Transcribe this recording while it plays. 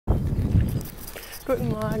Guten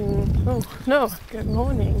Morgen. Oh, no, good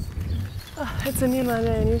morning. It's a new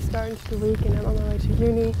Monday, a new start into the week, and I'm on my way to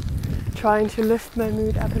uni, trying to lift my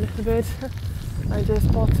mood up a little bit. I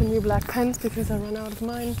just bought some new black pens because I ran out of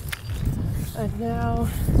mine. And now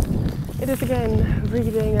it is again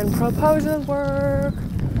reading and proposal work.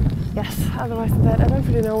 Yes, otherwise than that, I don't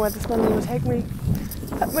really know where this Monday will take me.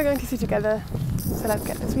 But we're going to see together. So let's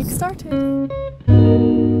get this week started.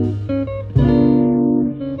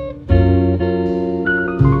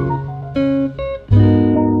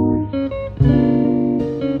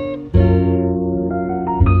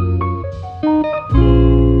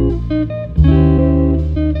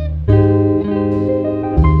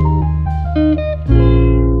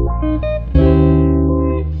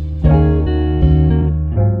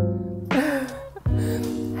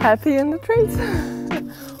 Happy in the trees.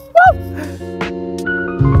 Woo!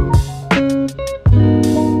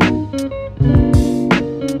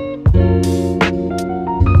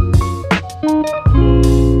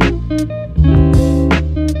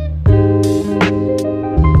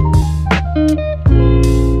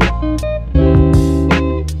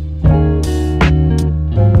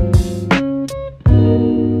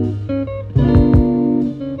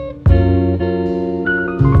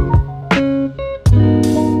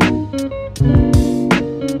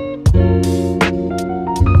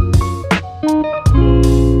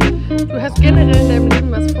 Generell in deinem Leben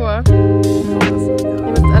was vor. Ihr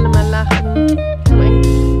müsst alle mal lachen.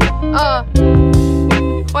 Oh!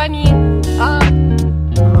 Juani! Oh!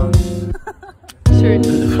 Schön.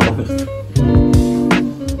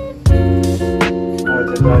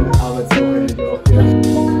 Alter, deine Arbeitswoche hätte ich auch gedacht.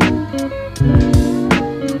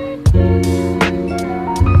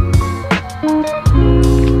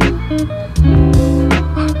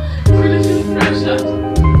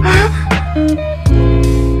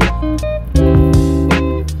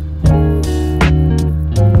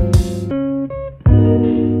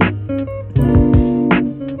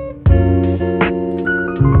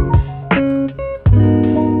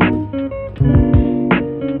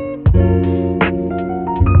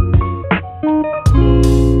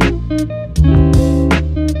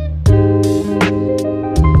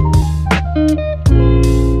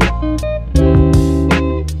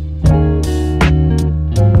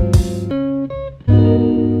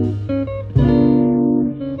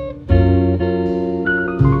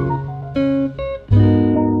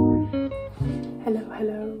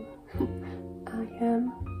 Hello.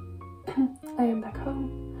 I am back home,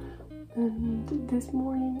 and this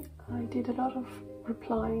morning I did a lot of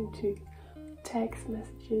replying to text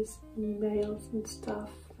messages, emails and stuff,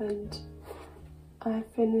 and I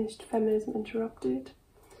finished Feminism Interrupted.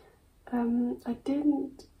 I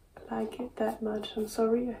didn't like it that much, I'm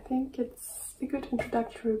sorry. I think it's a good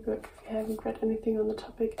introductory book if you haven't read anything on the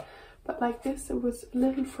topic, but like this I was a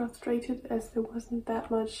little frustrated as there wasn't that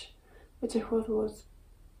much which I thought was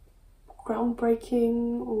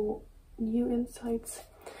groundbreaking or new insights.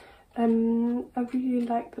 I really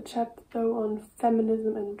liked the chapter though on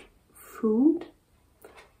feminism and food,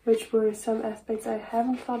 which were some aspects I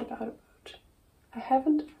haven't thought about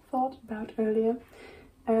earlier,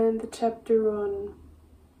 and the chapter on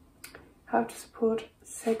how to support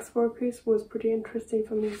sex workers was pretty interesting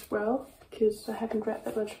for me as well, because I haven't read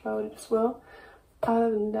that much about it as well.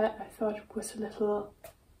 Other than that, I thought it was a little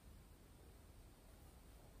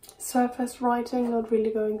surface writing, not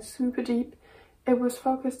really going super deep. It was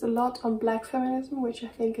focused a lot on black feminism, which I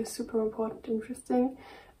think is super important and interesting,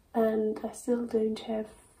 and I still don't have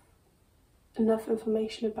enough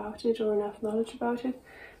information about it or enough knowledge about it.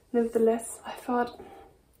 Nevertheless, I thought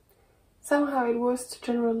somehow it was too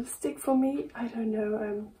generalistic for me. I don't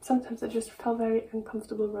know, sometimes I just felt very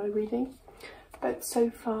uncomfortable while reading. But so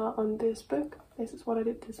far on this book, this is what I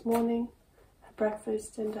did this morning. Had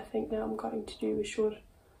breakfast, and I think now I'm going to do a short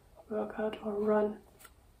workout or run.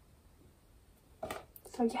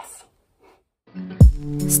 So yes.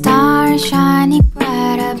 Stars shining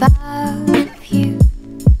bright above you.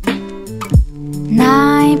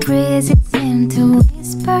 Night breezes seem to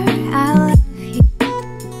whisper I love you.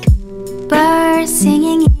 Birds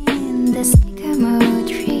singing in the sycamore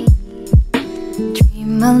tree.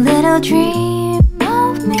 Dream a little dream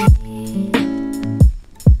of me.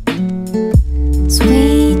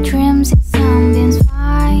 Sweet dreams in sunbeams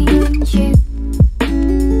find you.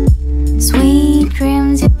 Sweet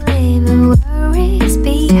dreams you leave the worries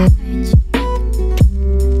behind you.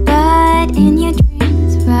 But in your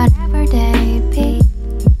dreams, whatever they be,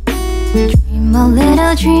 dream a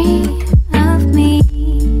little dream of me.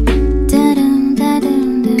 Da-dum,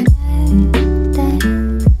 da-dum, da-dum,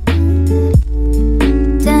 da-dum.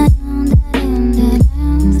 Da-dum, da-dum,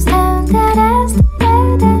 da-dum, da-dum, da-dum.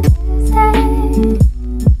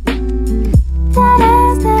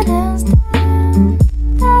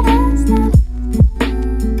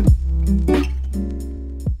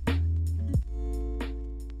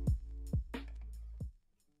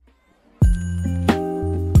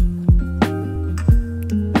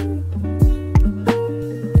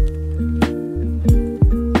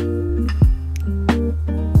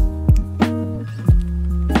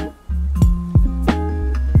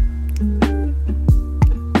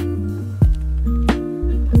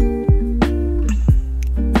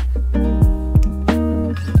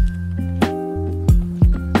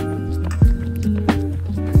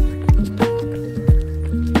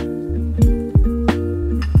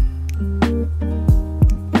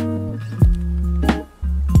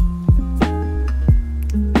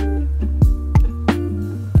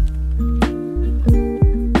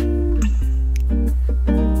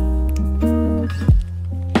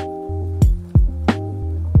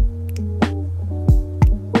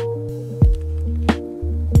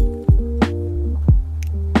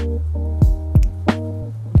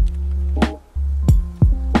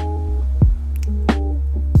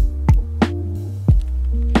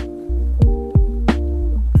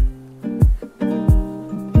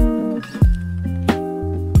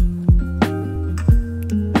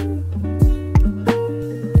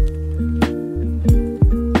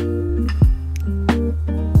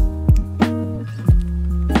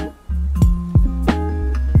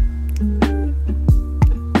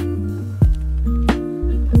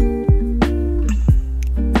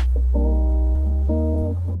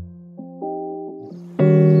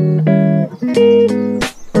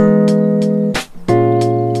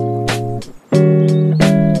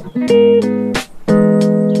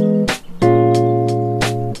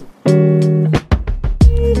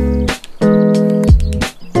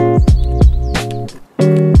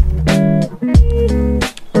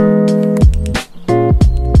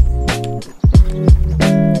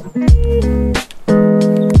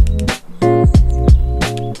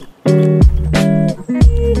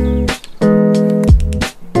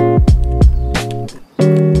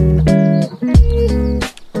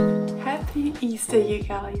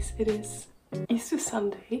 Anyways, it is Easter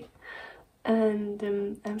Sunday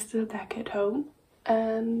and I'm still back at home,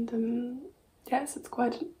 and yes, it's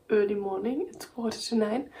quite an early morning. It's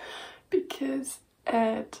 8:45 because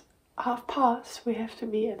at past we have to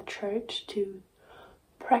be at church to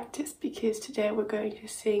practice, because today we're going to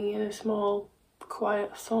sing in a small choir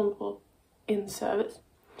ensemble in service,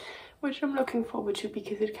 which I'm looking forward to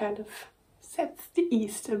because it kind of sets the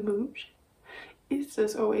Easter mood. Easter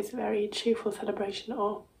is always a very cheerful celebration,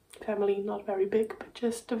 or family, not very big, but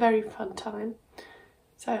just a very fun time.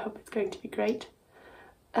 So I hope it's going to be great.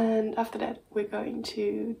 And after that we're going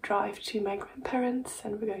to drive to my grandparents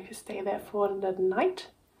and we're going to stay there for the night.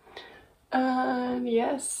 And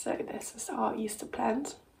yes, so this is our Easter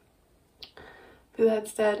plans. But that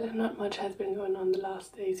said, not much has been going on the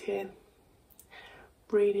last days here.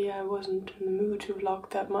 Really, I wasn't in the mood to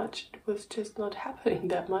vlog that much. It was just not happening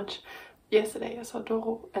that much. Yesterday I saw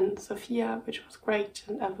Doro and Sophia, which was great,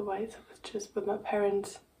 and otherwise I was just with my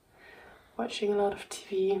parents, watching a lot of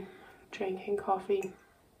TV, drinking coffee.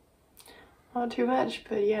 Not too much,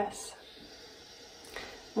 but yes.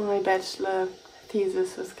 My bachelor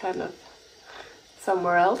thesis was kind of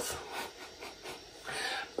somewhere else.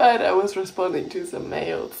 But I was responding to some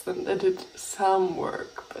mails and I did some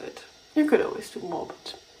work, but you could always do more.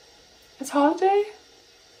 But it's holiday.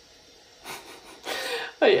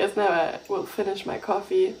 But yes, now I will finish my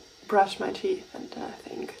coffee, brush my teeth, and I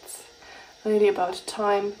think it's really about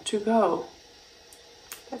time to go.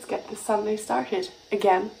 Let's get this Sunday started.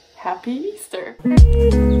 Again, happy Easter!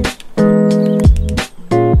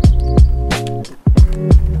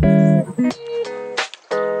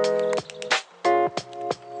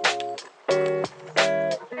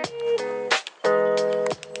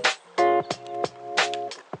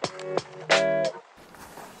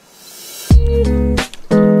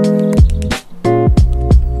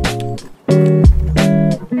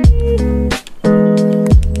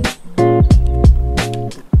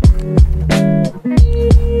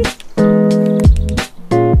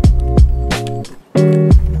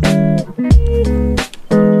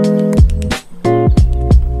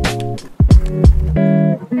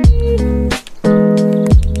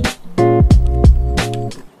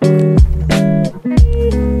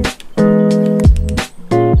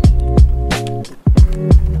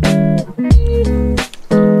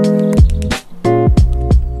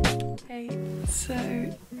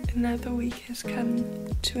 Another week has come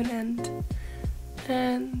to an end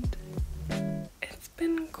and it's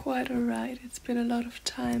been quite alright. It's been a lot of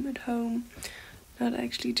time at home, not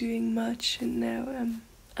actually doing much, and now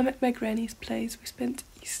I'm at my granny's place. We spent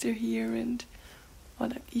Easter here and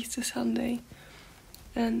Easter Sunday,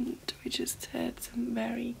 and we just had some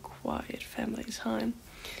very quiet family time,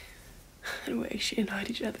 and we actually annoyed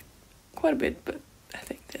each other quite a bit, but I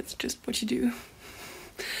think that's just what you do.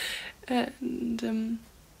 And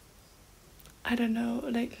I don't know,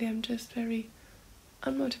 lately I'm just very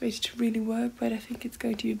unmotivated to really work, but I think it's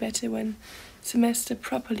going to be better when semester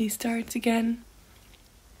properly starts again.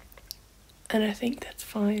 And I think that's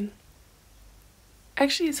fine.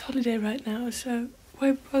 Actually, it's holiday right now, so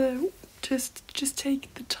why bother? Just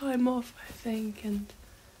take the time off, I think. And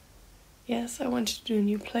yes, I wanted to do a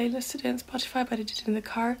new playlist today on Spotify, but I did it in the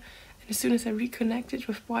car. And as soon as I reconnected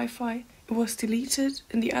with Wi-Fi, it was deleted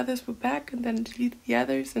and the others were back, and then I deleted the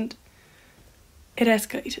others and it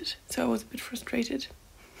escalated, so I was a bit frustrated.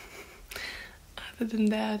 Other than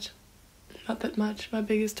that, not that much. My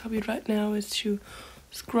biggest hobby right now is to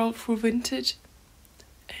scroll through vintage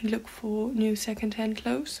and look for new second-hand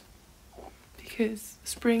clothes, because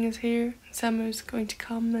spring is here, summer is going to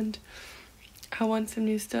come, and I want some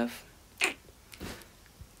new stuff.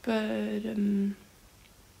 But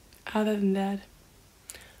other than that,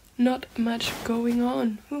 not much going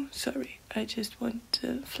on. Oh, sorry, I just want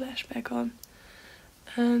to flash back on.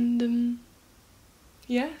 And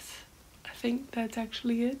yes, I think that's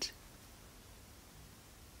actually it.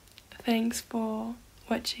 Thanks for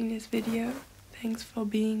watching this video. Thanks for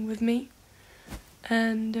being with me.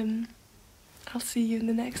 And I'll see you in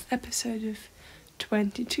the next episode of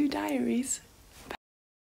 22 Diaries.